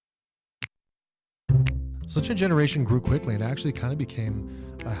Such a Generation grew quickly and actually kind of became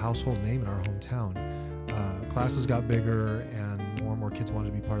a household name in our hometown. Classes got bigger and more kids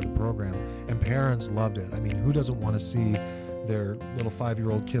wanted to be part of the program, and parents loved it. I mean, who doesn't want to see their little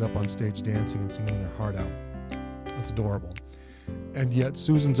 5-year-old kid up on stage dancing and singing their heart out? It's adorable. And yet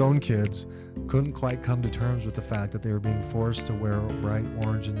Susan's own kids couldn't quite come to terms with the fact that they were being forced to wear bright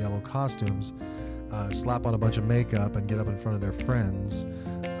orange and yellow costumes, slap on a bunch of makeup, and get up in front of their friends,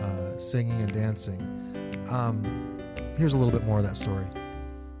 singing and dancing. Here's a little bit more of that story.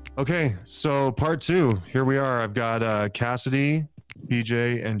 Okay, so part 2. Here we are. I've got Cassidy,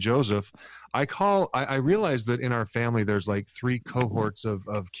 PJ, and Joseph. I realize that in our family there's like 3 cohorts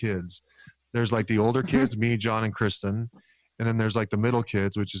of kids. There's like the older kids, me, John, and Kristen. And then there's like the middle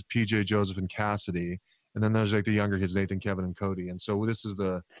kids, which is PJ, Joseph, and Cassidy. And then there's like the younger kids, Nathan, Kevin, and Cody. And so this is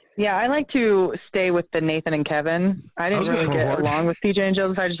the... Yeah, I like to stay with the Nathan and Kevin. I didn't really get along with PJ and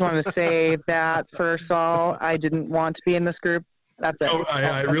Joseph. I just wanted to say that first of all, I didn't want to be in this group. That's it. Oh,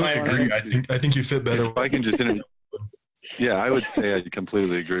 I really agree. I think you fit better. If I can just yeah, I would say I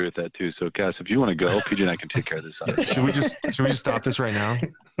completely agree with that too. So, Cass, if you want to go, PJ and I can take care of this. Should we just stop this right now?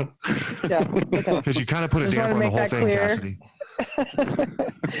 Yeah. Because you kind of put a damper on the whole thing, clear. Cassidy.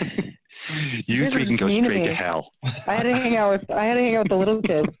 You three can go straight to hell. I had to hang out with the little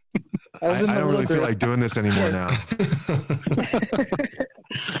kids. I don't really feel like doing this anymore now.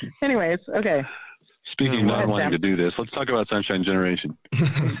 Anyways, okay. Speaking of not wanting to do this, let's talk about Sunshine Generation.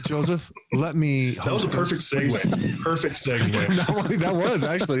 Joseph, let me... That was a perfect segue. Perfect segue. That was,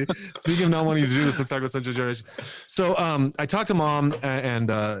 actually. Speaking of not wanting to do this, let's talk about Sunshine Generation. So I talked to Mom and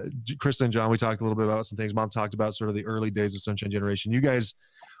Kristen and John. We talked a little bit about some things. Mom talked about sort of the early days of Sunshine Generation. You guys,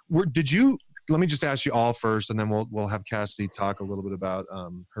 let me just ask you all first, and then we'll have Cassidy talk a little bit about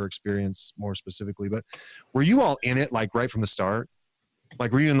her experience more specifically. But were you all in it, like, right from the start?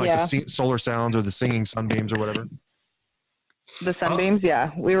 Like, were you in like the Solar Sounds or the Singing Sunbeams or whatever? The Sunbeams,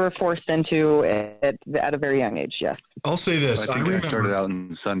 yeah. We were forced into it at a very young age, yes. I'll say this. I think I started out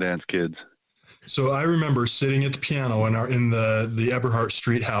in Sundance Kids. So I remember sitting at the piano in the Eberhart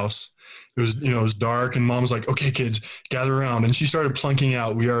Street house. It was dark, and Mom was like, "Okay, kids, gather around." And she started plunking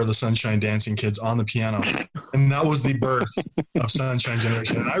out "We Are the Sunshine Dancing Kids" on the piano. And that was the birth of Sunshine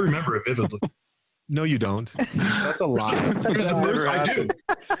Generation. And I remember it vividly. No, you don't. That's a lie. It was the birth. I do.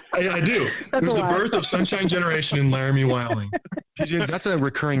 I do. It was the birth of Sunshine Generation in Laramie, Wyoming. PJ, that's a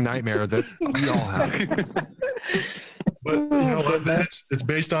recurring nightmare that we all have. But you know what? It's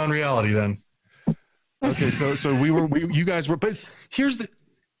based on reality then. Okay, so you guys were, but here's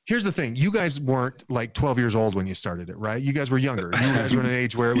the thing. You guys weren't like 12 years old when you started it, right? You guys were younger. You guys were in an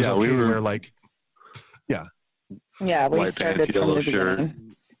age where it was okay to wear like, yeah, we white started pants, yellow shirt,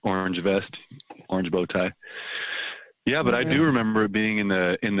 orange vest, orange bow tie. Yeah, but I do remember it being in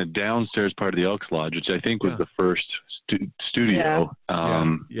the downstairs part of the Elks Lodge, which I think was the first studio.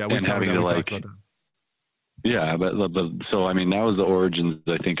 Yeah, and having to like, but so I mean that was the origins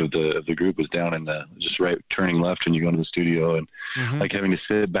I think of the group, was down in the just right turning left when you go into the studio, and like having to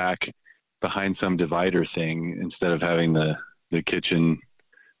sit back behind some divider thing instead of having the kitchen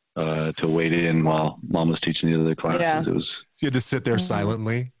to wait in while Mom was teaching the other classes. Yeah. It was, you had to sit there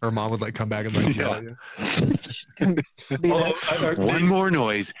silently, or Mom would like come back and like yell at you. One more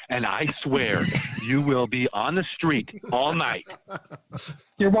noise, and I swear you will be on the street all night.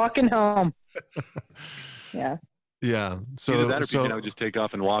 You're walking home. Yeah. Yeah. So either that, or I would just take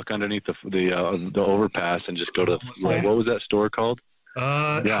off and walk underneath the overpass and just go to what was that store called?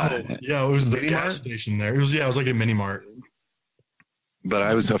 It was the gas station there. It was like a mini mart. But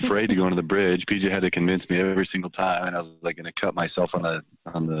I was afraid to go into the bridge. PJ had to convince me every single time, and I was like going to cut myself on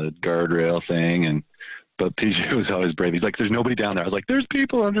the guardrail thing. But PJ was always brave. He's like, "There's nobody down there." I was like, "There's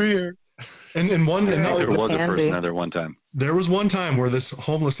people under here." And there was a person out there one time. There was one time where this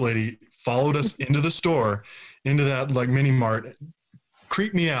homeless lady followed us into the store, into that like mini mart,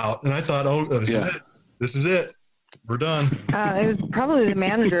 creeped me out, and I thought, "Oh, this is it. We're done." It was probably the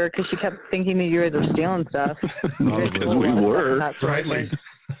manager, because she kept thinking that you guys were stealing stuff. Because we were. Rightly.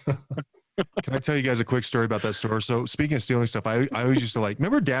 Can I tell you guys a quick story about that store? So speaking of stealing stuff, I always used to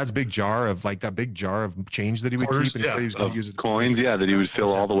remember Dad's big jar of change that he would keep, and he was going to use it. Coins, that he would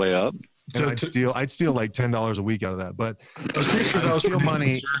fill all the way up. And I'd steal like $10 a week out of that. But I was pretty sure that was steal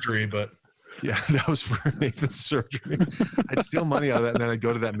money surgery, but yeah, that was for Nathan's surgery. I'd steal money out of that, and then I'd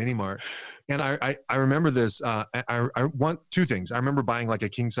go to that mini mart. And I remember this. I want two things. I remember buying like a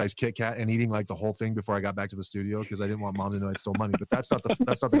king size Kit Kat and eating like the whole thing before I got back to the studio, because I didn't want Mom to know I stole money. But that's not the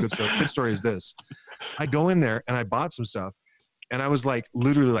good story. The good story is this: I go in there and I bought some stuff, and I was like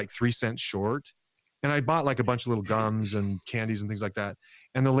literally like 3 cents short. And I bought like a bunch of little gums and candies and things like that.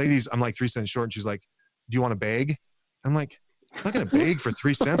 And the ladies, I'm like 3 cents short, and she's like, do you want to beg? I'm like, I'm not gonna beg for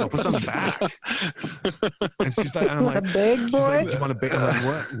 3 cents. I'll put something back. And she's like, I'm like, big boy. She's like, do you want to beg? I'm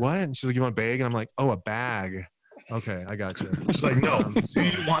like, what? And she's like, you want to beg? And I'm like, oh, a bag. Okay, I got you. She's like, no, do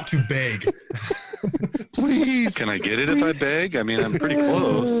you want to beg? Please. Can I get it if I beg? I mean, I'm pretty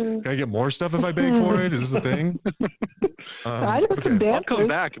close. Can I get more stuff if I beg for it? Is this a thing? I know some I'll dances. come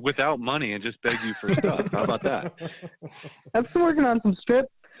back without money and just beg you for stuff. How about that? I've been working on some strip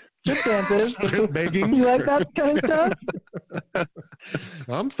dances. Strip begging? You like that kind of stuff?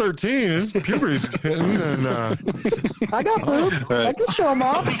 I'm 13. It's puberty's hitting, and I got boobs. I can show them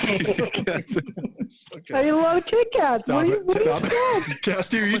off. I eat a lot of Kit Kats. Stop it. Stop it?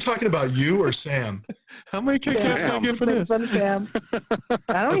 Casty, are you talking about you or Sam? how many Kit Kats can I get for this? I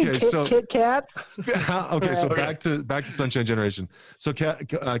don't Okay, eat so- Kit Kats. Okay, so Okay. back to Sunshine Generation. So,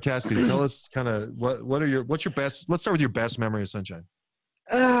 Cassie, tell us kind of what's your best. Let's start with your best memory of Sunshine.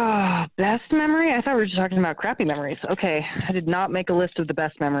 Best memory? I thought we were just talking about crappy memories. Okay, I did not make a list of the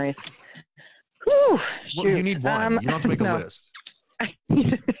best memories. Whew, Well, you shoot. need one. You don't have to make a no. list.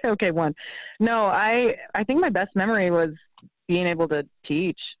 Okay, one. No, I think my best memory was being able to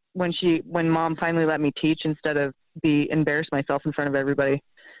teach when Mom finally let me teach instead of embarrass myself in front of everybody.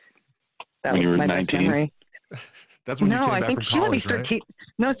 That When was you were my 19? best memory. That's when you No, came I back think from she let me college, start right?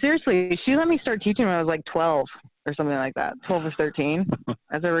 No, seriously, she let me start teaching when I was like 12 or something like that, 12 or 13,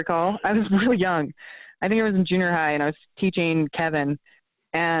 as I recall. I was really young. I think I was in junior high, and I was teaching Kevin,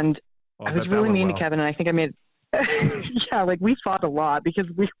 and Oh, I bet was that really went mean well. to Kevin, and I think I made yeah, like we fought a lot because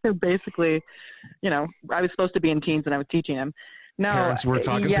we were basically, I was supposed to be in teens and I was teaching him. No, Parents were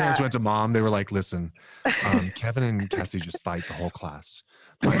talking. yeah. Parents went to Mom. They were like, "Listen, Kevin and Cassie just fight the whole class.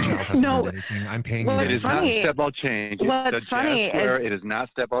 My child hasn't No. learned anything. I'm paying Well, you." It it's is not funny. step ball change. It's What's the funny jazz square. is- It is not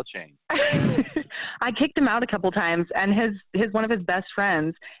step ball change. I kicked him out a couple times, and his one of his best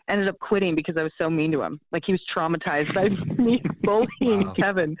friends ended up quitting because I was so mean to him. Like he was traumatized by me bullying Wow.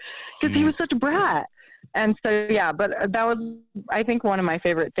 Kevin because he was Jeez. such a brat. And so yeah, but that was, I think, one of my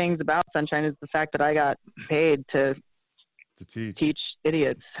favorite things about Sunshine is the fact that I got paid to to teach. teach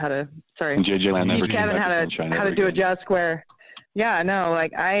idiots how to. Sorry. And JJ Land never teach came Kevin back how to to Sunshine how ever to do a again. jazz square. Yeah, no,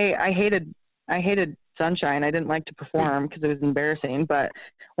 like I hated Sunshine. I didn't like to perform because it was embarrassing. But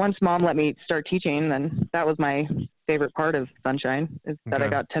once Mom let me start teaching, then that was my favorite part of Sunshine is that I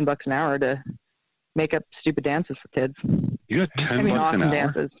Okay. got $10 an hour to make up stupid dances for kids. You got I 10 mean, bucks an awesome hour.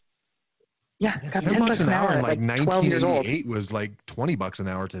 dances. Yeah, Yeah, got $10 an hour in at like 12 years old. 1988 was like $20 an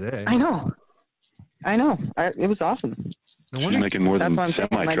hour today. I know. It was awesome. No She's wonder. making more than That's what I'm saying,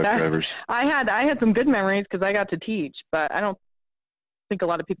 semi like truck that. drivers. I had some good memories because I got to teach, but I don't think a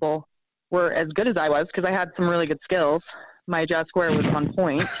lot of people were as good as I was because I had some really good skills. My jazz square was on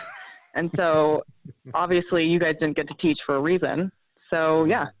point, and so obviously you guys didn't get to teach for a reason. So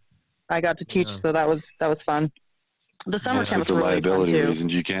yeah, I got to teach, Yeah. so that was fun. The summer Just camp for was really fun liability too.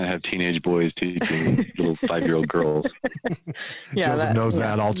 reasons, you can't have teenage boys teaching little 5-year-old girls. Joseph knows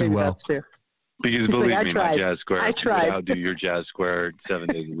that all too maybe well. that's true. Because Like, believe I me, tried. my jazz square I would tried. outdo your jazz square 7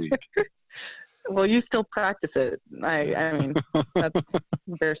 days a week. Well, you still practice it. I mean, that's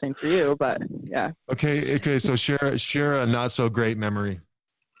embarrassing for you, but yeah. Okay. So share a not so great memory.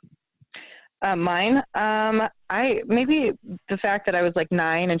 Mine, maybe the fact that I was like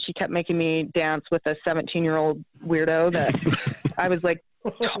 9 and she kept making me dance with a 17-year-old weirdo that I was like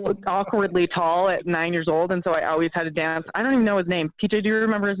awkwardly tall at 9 years old, and so I always had to dance. I don't even know his name. PJ, do you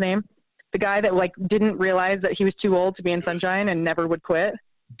remember his name? The guy that like didn't realize that he was too old to be in Sunshine and never would quit.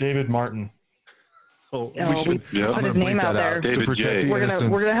 David Martin. Oh, Oh, we Yeah. put his name out there. David to protect J. the We're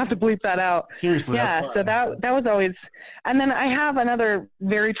innocence. gonna have to bleep that out. Seriously, Yeah, so that was always, and then I have another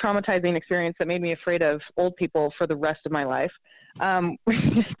very traumatizing experience that made me afraid of old people for the rest of my life. Do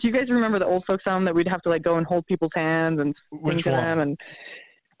you guys remember the old folks home that we'd have to like go and hold people's hands and Which sing to one? them? And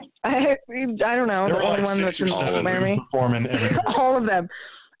I don't know, There the were only like one that's 6 or in 7 Miami. performing every All of them.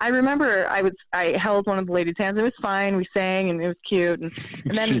 I remember I held one of the ladies' hands. It was fine. We sang and it was cute. And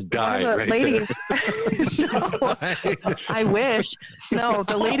then She one died of the right ladies. No, I wish. No,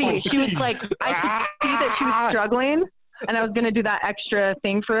 the lady. She was like, I could see that she was struggling, and I was gonna do that extra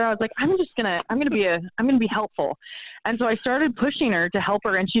thing for her. I was like, I'm gonna be helpful. And so I started pushing her to help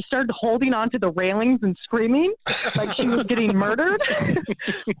her, and she started holding onto the railings and screaming like she was getting murdered.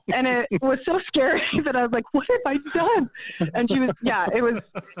 And it was so scary that I was like, what have I done? And she was,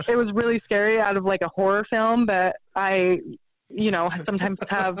 it was really scary out of like a horror film, but I, sometimes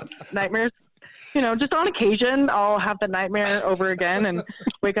have nightmares. Just on occasion, I'll have the nightmare over again and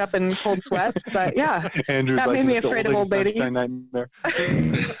wake up in cold sweats. But yeah, Andrew's that like, made me "It's the afraid of old ladies." Sunshine Nightmare.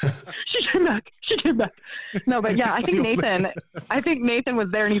 she came back. she came back. No, but yeah, I think Nathan was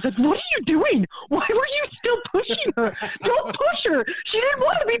there and he's like, what are you doing? Why were you still pushing her? Don't push her. She didn't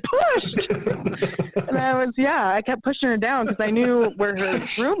want to be pushed. And I kept pushing her down because I knew where her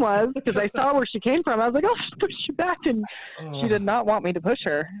room was because I saw where she came from. I was like, I'll just push you back. And she did not want me to push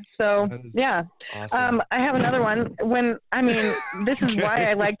her. So yeah. Awesome. I have another one this is why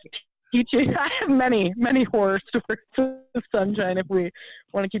I liked teaching. I have many, many horror stories of Sunshine if we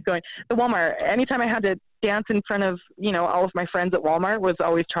want to keep going. The Walmart, anytime I had to dance in front of, all of my friends at Walmart was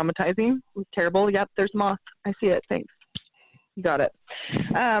always traumatizing. It was terrible. Yep, there's moth. I see it. Thanks. You got it.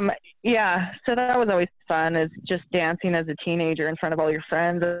 So that was always fun, is just dancing as a teenager in front of all your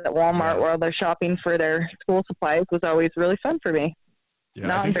friends at Walmart while they're shopping for their school supplies was always really fun for me. Yeah,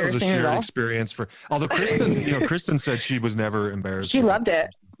 Not I think that was a embarrassing at shared all. experience although Kristen, Kristen said she was never embarrassed. She loved it.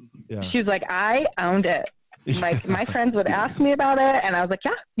 Yeah. She was like, I owned it. My friends would ask me about it, and I was like,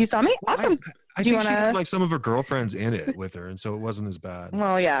 yeah, you saw me? Awesome. I Do you think she had wanna- like some of her girlfriends in it with her, and so it wasn't as bad.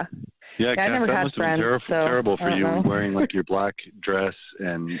 Well, yeah. Yeah, I Kat, never that had must have been friends, so terrible I for don't you know. wearing like your black dress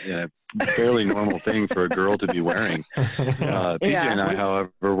and a fairly normal thing for a girl to be wearing. PJ Yeah. and I,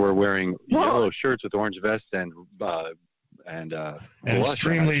 however, were wearing Well- yellow shirts with orange vests and blush and on our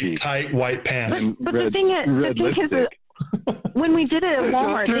extremely cheeks. tight white pants. But the thing is lipstick. when we did it at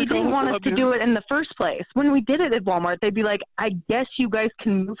Walmart, they Doctor, didn't don't want us love to you. do it in the first place. When we did it at Walmart, they'd be like, I guess you guys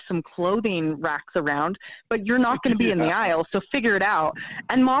can move some clothing racks around, but you're not going to be in the aisle, so figure it out.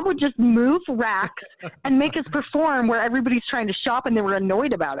 And Mom would just move racks and make us perform where everybody's trying to shop, and they were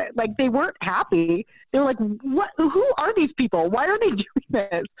annoyed about it. Like, they weren't happy. They were like, "What? Who are these people? Why are they doing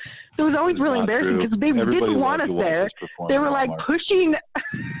this?" So it was always really Not embarrassing true. because they Everybody didn't want loved us to watch there. us perform They at were like Walmart. pushing.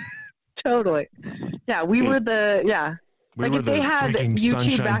 Totally. Yeah, we were the We Like, were if the they had freaking YouTube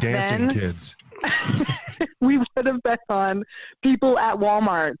sunshine back dancing then- kids. we would have been on people at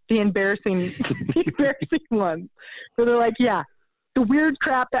Walmart, the embarrassing ones. So they're like, yeah, the weird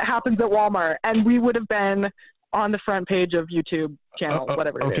crap that happens at Walmart, and we would have been on the front page of YouTube channel,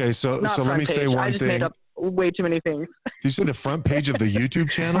 whatever. It Okay, is. so Not let front me say page. I one just thing. made up way too many things. Did you say the front page of the YouTube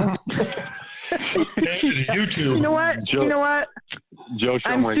channel? YouTube. You know what? Joe- You know what? Joe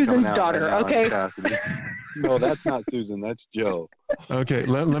I'm Shumway's Susan's coming out daughter, right now, okay? Cassidy. No, that's not Susan. That's Joe. Okay,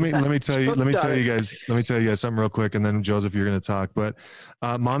 let me tell you guys something real quick, and then Joseph, you're going to talk. But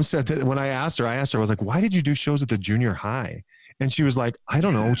Mom said that when I asked her, I was like, "Why did you do shows at the junior high?" And she was like, "I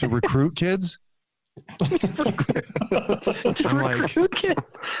don't know, to recruit kids." I'm like,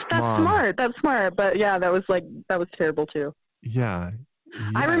 That's Mom. smart. That's smart. But yeah, that was terrible too. yeah.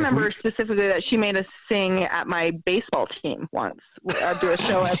 I if remember we- specifically that she made us sing at my baseball team once. I'd do a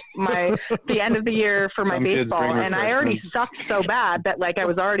show at the end of the year for my Some kids baseball, bring and I already refreshments. sucked so bad that like I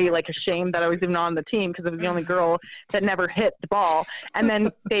was already like ashamed that I was even on the team because I was the only girl that never hit the ball. And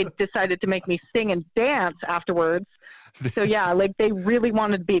then they decided to make me sing and dance afterwards. So yeah, like they really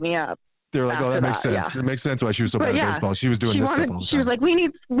wanted to beat me up. They're like, "Oh, that after makes that, sense. It makes sense why she was so But bad at yeah, baseball. She was doing She this stuff wanted. all the She was time." like, we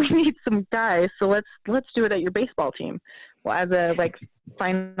need some guys, so let's do it at your baseball team. Well, as a like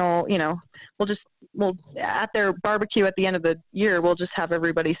final, we'll at their barbecue at the end of the year, we'll just have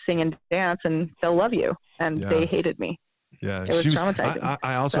everybody sing and dance, and they'll love you. And Yeah. they hated me. Yeah, It was she was. traumatizing.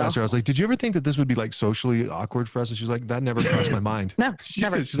 I also So- asked her. I was like, "Did you ever think that this would be like socially awkward for us?" And she was like, "That never crossed my mind." No,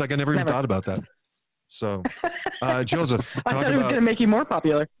 never. She's like, "I never even Never. thought about that." So, Joseph, I talk thought it was about. going to make you more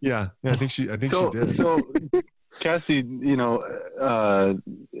popular. Yeah, I think she did. So Cassie,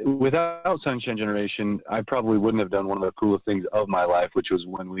 without Sunshine Generation, I probably wouldn't have done one of the coolest things of my life, which was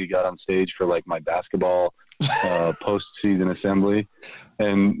when we got on stage for like my basketball post-season assembly.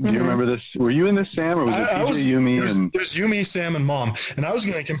 And do you Mhm. remember this? Were you in this, Sam, or was it I was. PJ, Yumi, There's and Yumi, Sam, and Mom, and I was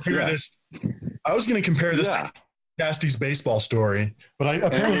going to compare Yeah. this. I was going to compare this Yeah. to Cassidy's baseball story, but I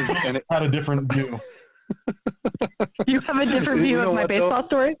apparently and it, had a different view. You have a different You view know of my what, though? baseball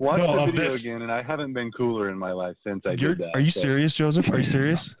story? watch No, the of video this. again, and I haven't been cooler in my life since I did that. Are you so. serious, Joseph? Are you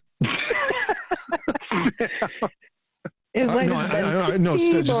serious? It's like No,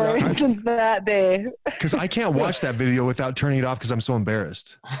 since that day. Because I can't watch that video without turning it off because I'm so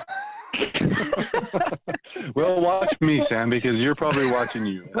embarrassed. Well, watch me, Sam, because you're probably watching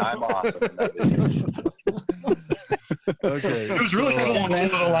you, and I'm awesome in that video. Okay. It was really cool until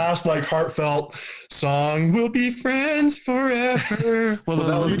the last like heartfelt song. We'll be friends forever. Well,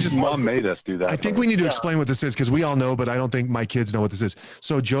 Well, let me just just. Mom made us do that. I think part. we need to explain what this is because we all know, but I don't think my kids know what this is.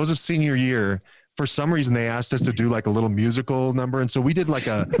 So Joseph's senior year, for some reason, they asked us to do like a little musical number, and so we did like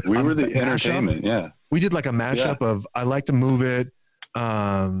we were the mashup. entertainment. Yeah. We did like a mashup of "I Like to Move It."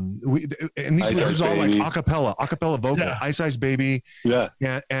 And these Ice this Ice was all like Baby. acapella vocal, Yeah. Ice Ice Baby, Yeah.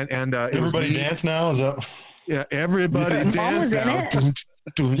 and it was Everybody me. dance now. Is that? Yeah, everybody Mom dance was in now. it.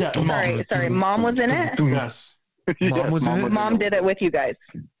 Yeah, Sorry. Mom was in it? Yes. Mom was in it? Mom did it with you guys.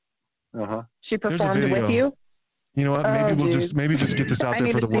 Uh-huh. She There's a performed video. with you? You know what? Maybe Oh, we'll geez. just get this out I there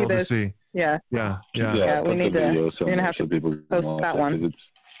need for to the see world to this. see. Yeah. Yeah. Yeah, we put need the to- video you're gonna have so to people can post watch that it, one. 'cause it's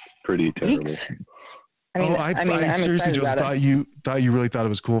pretty terrible. I mean, I I'm seriously, excited Joseph, about it. thought you really thought it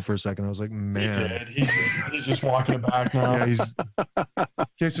was cool for a second. I was like, man. He's just walking it back now. Yeah, he's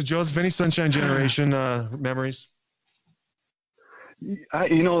okay. So, Joseph, any Sunshine Generation memories?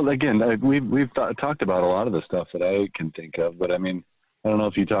 Again, we've talked about a lot of the stuff that I can think of, but I mean, I don't know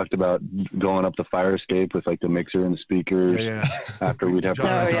if you talked about going up the fire escape with like the mixer and the speakers Yeah. after we'd have John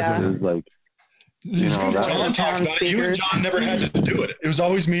and I talked about practices, like John that- talked about it. You and John never had to do it. It was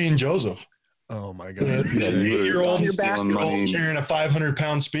always me and Joseph. Oh my The god. Yeah, you were 8-year-old stealing money. carrying a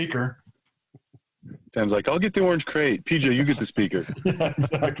 500-pound speaker. Sam's like, I'll get the orange crate. PJ, you get the speaker. Yeah,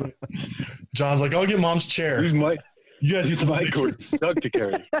 exactly. John's like, I'll get Mom's chair. Use my You guys get the my mixer. cord stuck to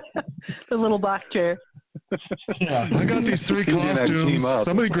carry. The little black chair. Yeah. I got these 3 PJ and I costumes. team up.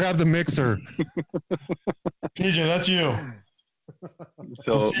 Somebody grab the mixer. PJ, that's you.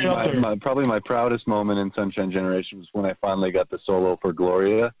 So See you up there. probably my proudest moment in Sunshine Generation was when I finally got the solo for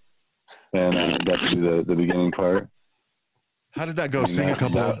Gloria, and got to do the beginning part. How did that go? Sing a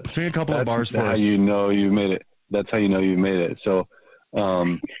couple of bars for That's how us. you know you made it. That's how you know you made it. So,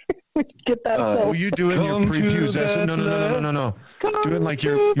 Get that Uh, soap. Will you do it in your Come to prepubescent? No. Bethlehem. Do it like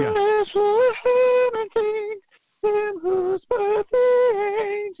your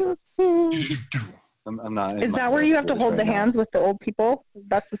I'm not. Is that where you have to hold the hands with the old people?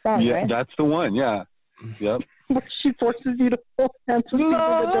 That's the song, Yeah, right? that's the one. Yeah. Yep. She forces you to hold hands with people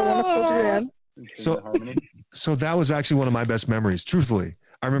that don't want to hold your hand. So- So that was actually one of my best memories. Truthfully,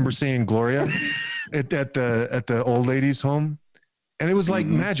 I remember seeing Gloria at the old lady's home, and it was like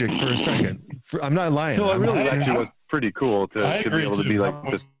Mhm. magic for a second. I'm not lying. No, it I'm really not- actually was pretty cool to be agree able to too. be like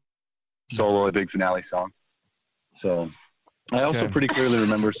the solo a big finale song. So I also Okay. pretty clearly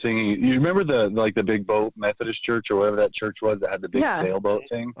remember singing. You remember the big boat Methodist church or whatever that church was that had the big Yeah. sailboat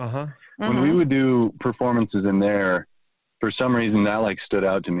thing? Uh-huh. When we would do performances in there, for some reason that like stood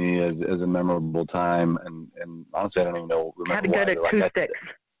out to me as a memorable time, and honestly I don't even know Had remember good why. Like, acoustics.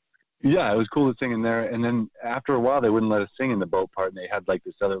 yeah, it was cool to sing in there, and then after a while they wouldn't let us sing in the boat part, and they had like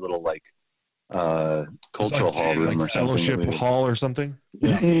this other little like cultural hall room or something. Fellowship that we would- Hall or something.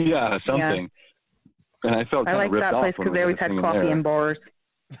 Yeah, something. And I felt I kind like of ripped that off place when because we they were always had singing coffee there. and bars.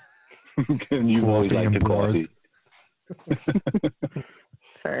 And you always Coffee liked and the coffee.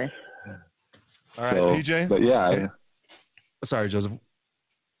 Sorry. All right, So, PJ. But yeah, Sorry, Joseph.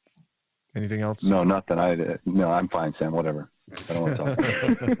 Anything else? no, nothing. No, I'm fine, Sam. Whatever. I don't want to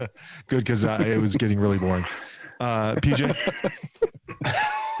talk. Good, because it was getting really boring. PJ.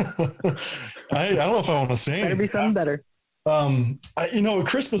 I don't know if I want to say Better be anything. something better.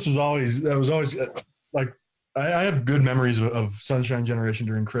 Christmas was always like I have good memories of Sunshine Generation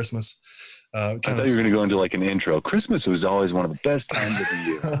during Christmas. I thought you were going to go into like an intro. Christmas was always one of the best times of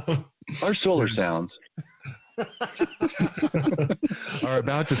the year. Our solar sounds. Are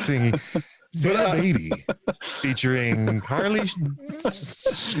about to sing Santa Baby featuring Harley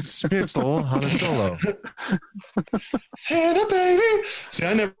Spitzel on a solo. Santa baby. See,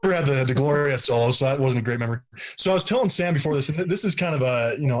 I never had the Gloria solo, so that wasn't a great memory. So I was telling Sam before this, and this is kind of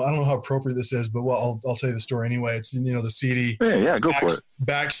a, I don't know how appropriate this is, but I'll tell you the story anyway. It's the CD Yeah, go for it.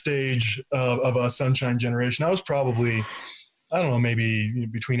 backstage of a Sunshine Generation. I was probably, I don't know, maybe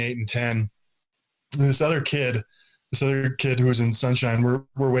between 8 and 10. And this other kid who was in Sunshine, we're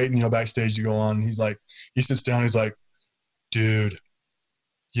waiting, backstage to go on. He sits down. He's like, dude,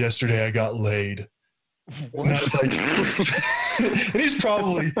 yesterday I got laid. And I was like, and he's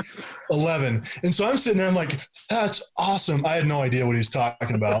probably 11. And so I'm sitting there, I'm like, that's awesome. I had no idea what he was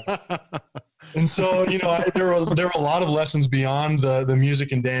talking about. And so, there were a lot of lessons beyond the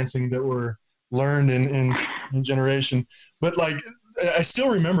music and dancing that were learned in Generation. But like, I still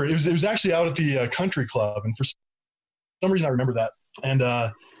remember it. It was actually out at the country club. And for some reason I remember that. And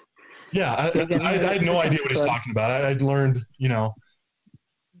I had no idea what he's talking about. I'd learned,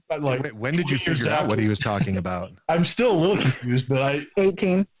 like, Wait, when did you 2 years figure out what after. he was talking about? I'm still a little confused, but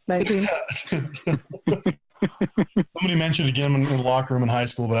 18, 19. somebody mentioned it again in the locker room in high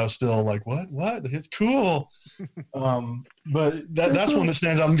school, but I was still like, what? It's cool. But that's one that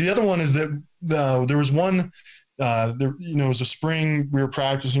stands out. And the other one is that there was one, it was a spring, we were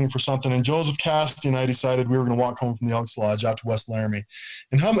practicing for something, and Joseph Cassidy and I decided we were going to walk home from the Elks Lodge out to West Laramie.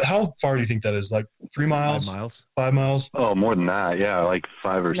 And how far do you think that is? Like 3 miles? 5 miles. 5 miles? Oh, more than that. Yeah, like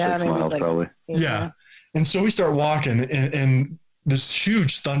 5 or 6 maybe miles like- probably. Yeah. And so we start walking, and this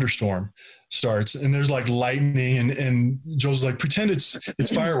huge thunderstorm starts, and there's like lightning, and Joe's like, pretend it's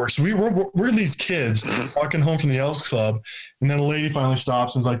fireworks. So we're these kids walking home from the Elks Club, and then a lady finally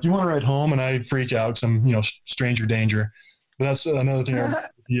stops and's like, "Do you want to ride home?" And I freak out because I'm stranger danger. But that's another thing.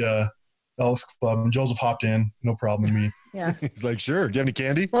 The Elks Club, and Joseph hopped in, no problem with me. Yeah. He's like, sure. Do you have any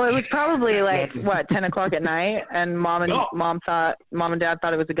candy? Well, it was probably like 10 o'clock at night, and mom and dad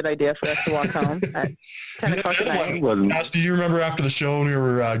thought it was a good idea for us to walk home at 10 o'clock at night. Cass, do you remember after the show when we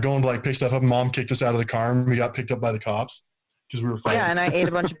were going to like pick stuff up, and Mom kicked us out of the car, and we got picked up by the cops because we were fighting? Yeah, and I ate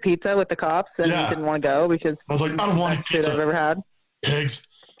a bunch of pizza with the cops, and Yeah. didn't want to go because I was like, I don't want any shit pizza. I've ever had. Pigs.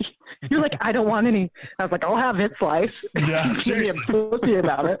 You're like, I don't want any. I was like, I'll have his slice. Yeah, Give me a seriously. pussy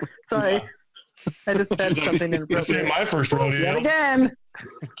about it. Sorry. Yeah. I just said something This ain't inappropriate. my first Yet rodeo. again.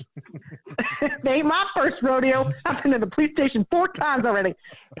 It ain't my first rodeo. I've been to the police station 4 times already.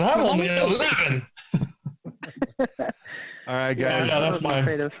 And I'm only 11. All right, guys. Yeah, that's I'm mine.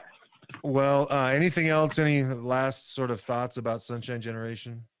 afraid of. Well, anything else? Any last sort of thoughts about Sunshine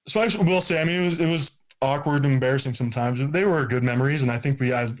Generation? So I will say, I mean, it was awkward and embarrassing sometimes. They were good memories, and I think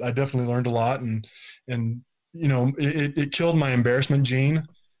I definitely learned a lot, and it killed my embarrassment gene.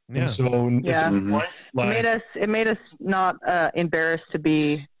 Yeah. And so Yeah. like, It made us not embarrassed to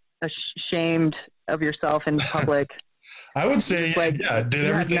be ashamed of yourself in public. I would say, Like, yeah, it did you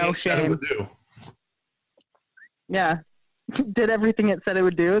had everything no it said it shame. would do. Yeah. Did everything it said it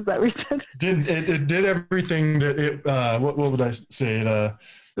would do. Is that what you said? It did everything that it. What would I say?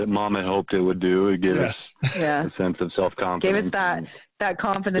 That Mom had hoped it would do. It gave us Yes. Yeah. a sense of self-confidence. Gave us that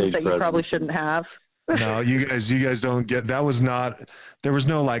confidence Stage that you presence. probably shouldn't have. No, you guys don't get. That was not. There was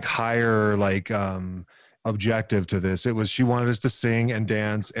no like higher like objective to this. It was she wanted us to sing and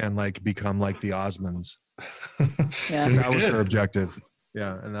dance and like become like the Osmonds. Yeah. And That we was did. her objective.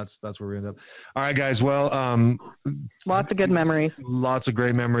 Yeah, and that's where we end up. All right, guys. Well, Lots of good memories. lots of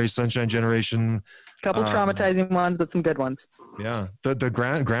great memories. Sunshine Generation. Couple traumatizing ones, but some good ones. Yeah, the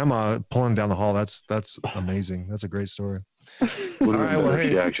grandma pulling down the hall. That's amazing. That's a great story. Would All have right, been well, better if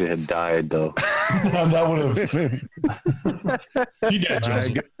hey. she actually had died, though. That would have. You did, All right,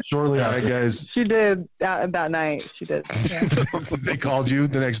 Joseph. gu- Shortly all right, after. guys. She did that night. She did. Yeah. They called you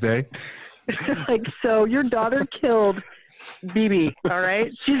the next day. Like, so your daughter killed BB. All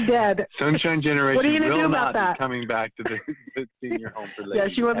right, she's dead. Sunshine Generation What are you gonna will do about not be that? coming back to the senior home for Yeah,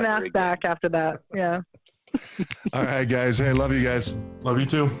 ladies. she wasn't ever asked again. back after that. Yeah. All right, guys. Hey, love you guys. Love you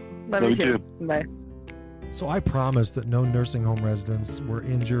too. Love you too. Bye. So I promised that no nursing home residents were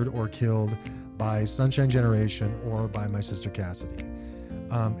injured or killed by Sunshine Generation or by my sister Cassidy.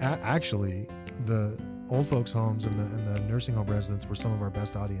 Actually, the old folks' homes and the nursing home residents were some of our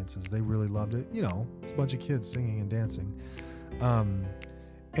best audiences. They really loved it. You know, it's a bunch of kids singing and dancing.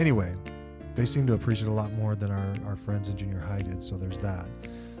 Anyway, they seem to appreciate it a lot more than our friends in junior high did. So there's that.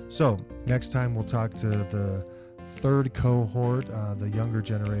 So next time we'll talk to the third cohort, the younger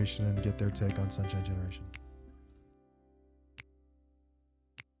generation, and get their take on Sunshine Generation.